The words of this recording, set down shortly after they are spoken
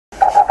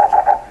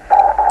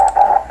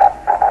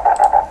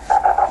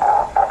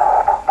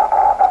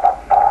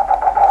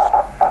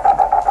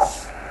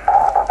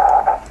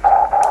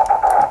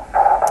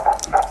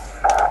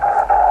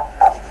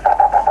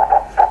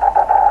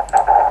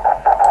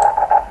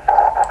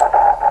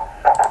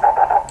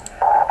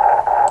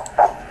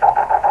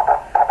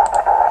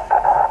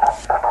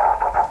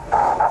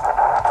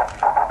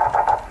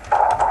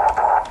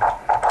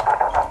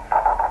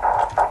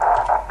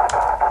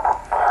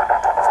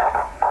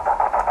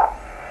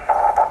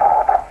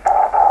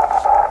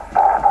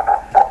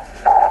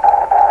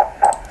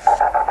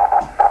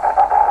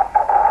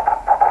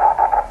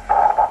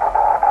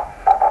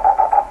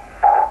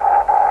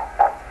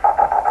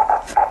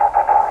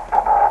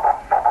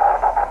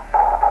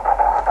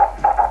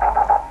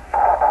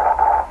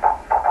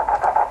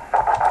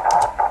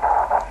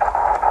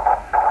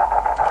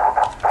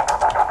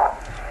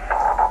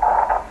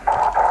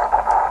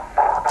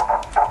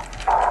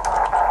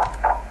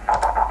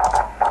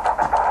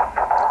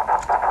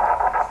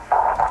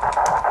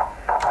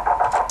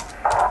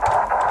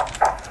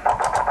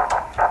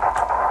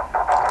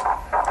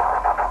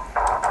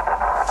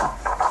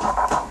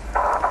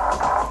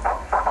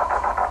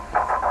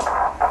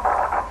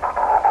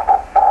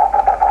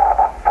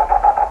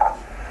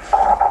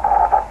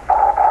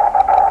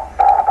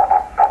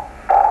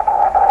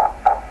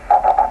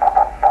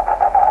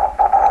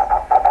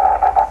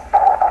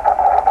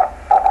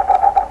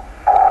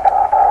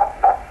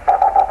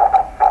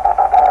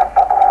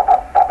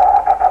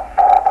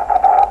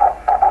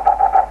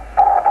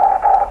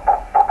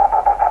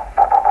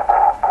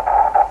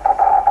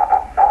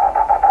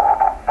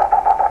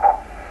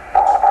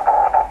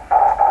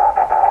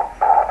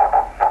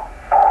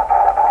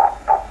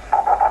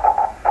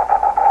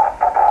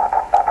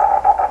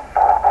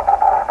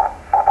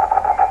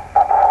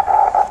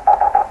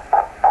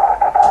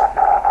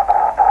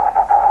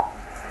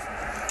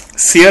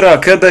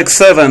Sierra Quebec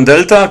 7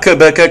 Delta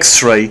Quebec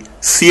X-ray.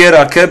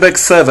 Sierra Quebec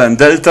 7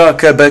 Delta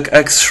Quebec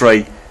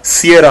X-ray.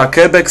 Sierra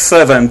Quebec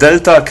 7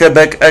 Delta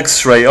Quebec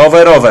X-ray.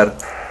 Over, over.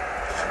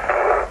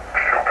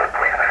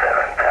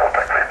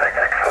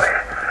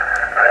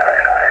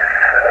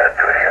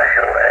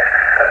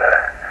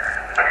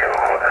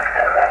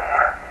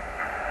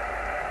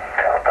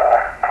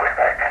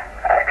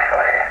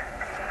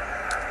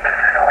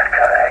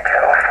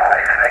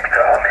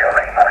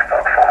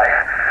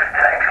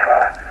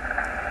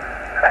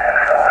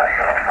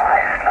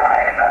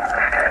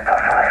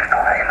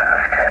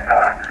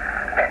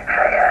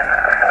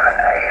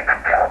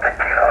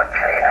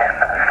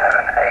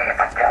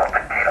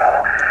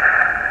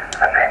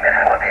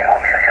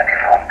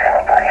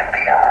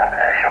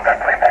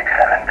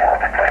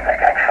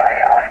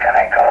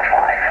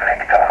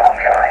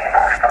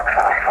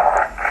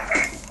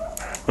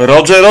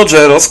 Roger,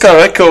 Roger, Oscar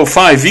Echo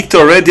 5,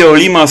 Victor Radio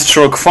Lima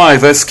Stroke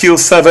 5,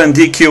 SQ7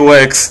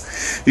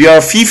 DQX. You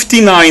are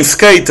 59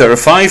 skater,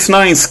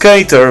 59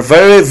 skater,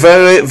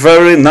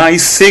 very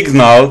nice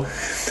signal.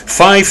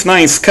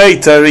 59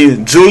 skater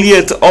in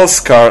Juliet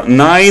Oscar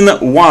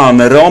 91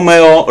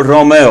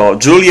 Romeo,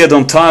 Juliet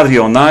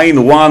Ontario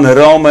 91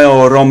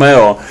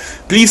 Romeo.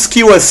 Please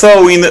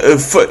QSO in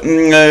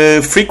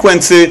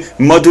frequency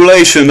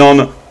modulation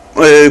on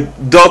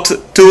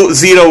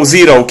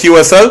 .200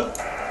 QSL.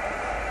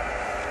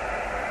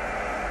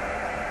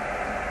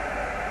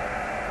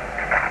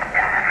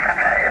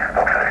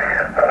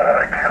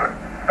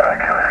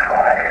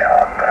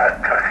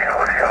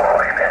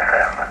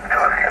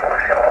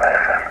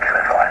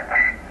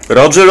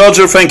 Roger,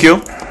 Roger, thank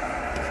you.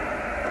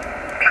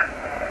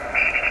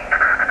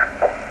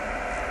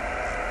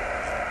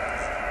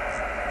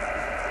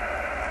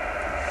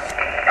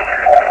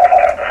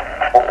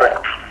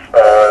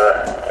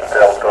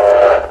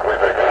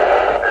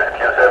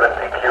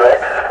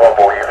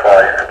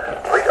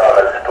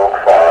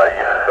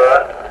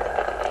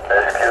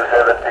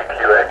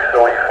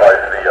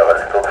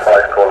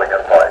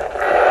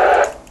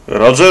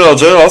 Roger,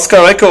 Roger,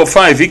 Oscar Echo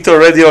 5, Victor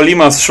Radio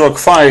Lima Stroke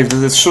 5,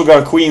 this is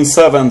Sugar Queen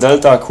 7,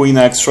 Delta Queen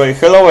X-ray.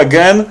 Hello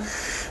again,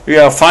 we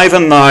are 5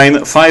 and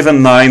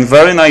 9,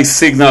 very nice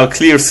signal,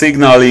 clear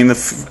signal in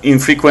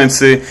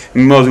frequency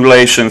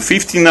modulation.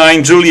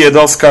 59, Juliet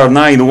Oscar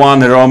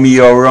 91,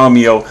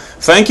 Romeo.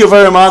 Thank you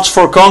very much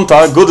for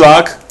contact, good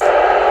luck.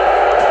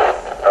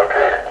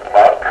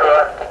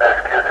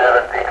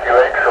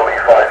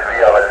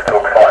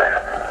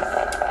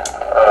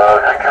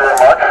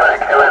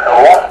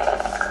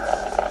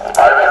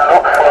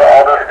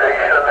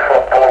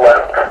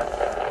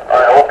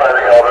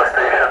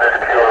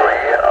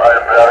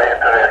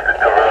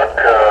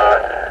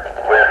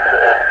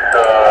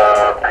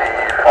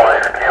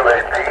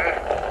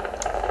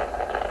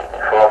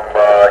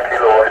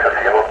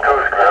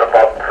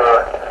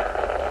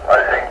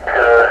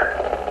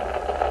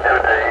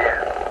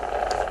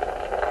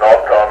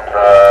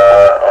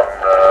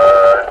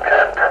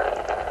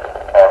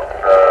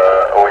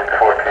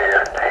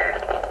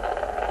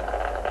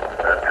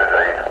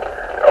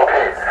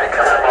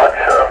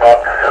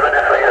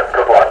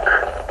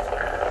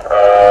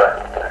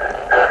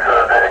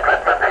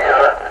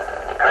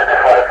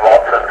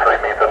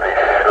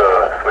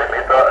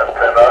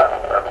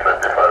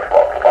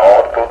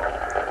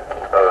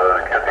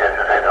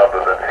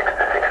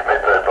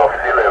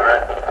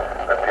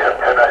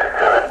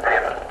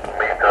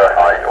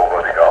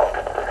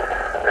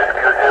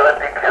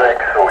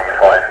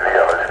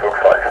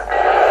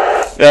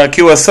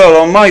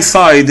 QSL on my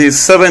side is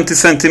 70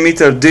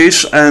 centimeter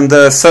dish and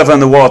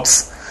 7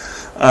 watts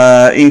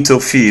into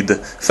feed.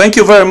 Thank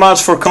you very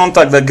much for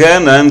contact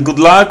again and good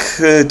luck.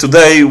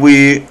 Today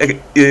we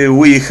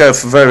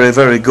have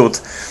very good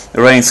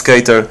rain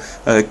skater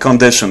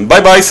condition.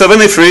 Bye bye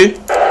 73.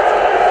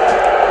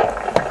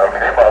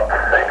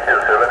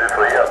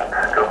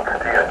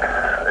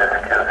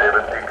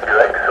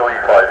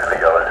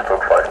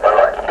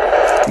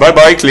 Bye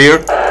bye,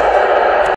 clear.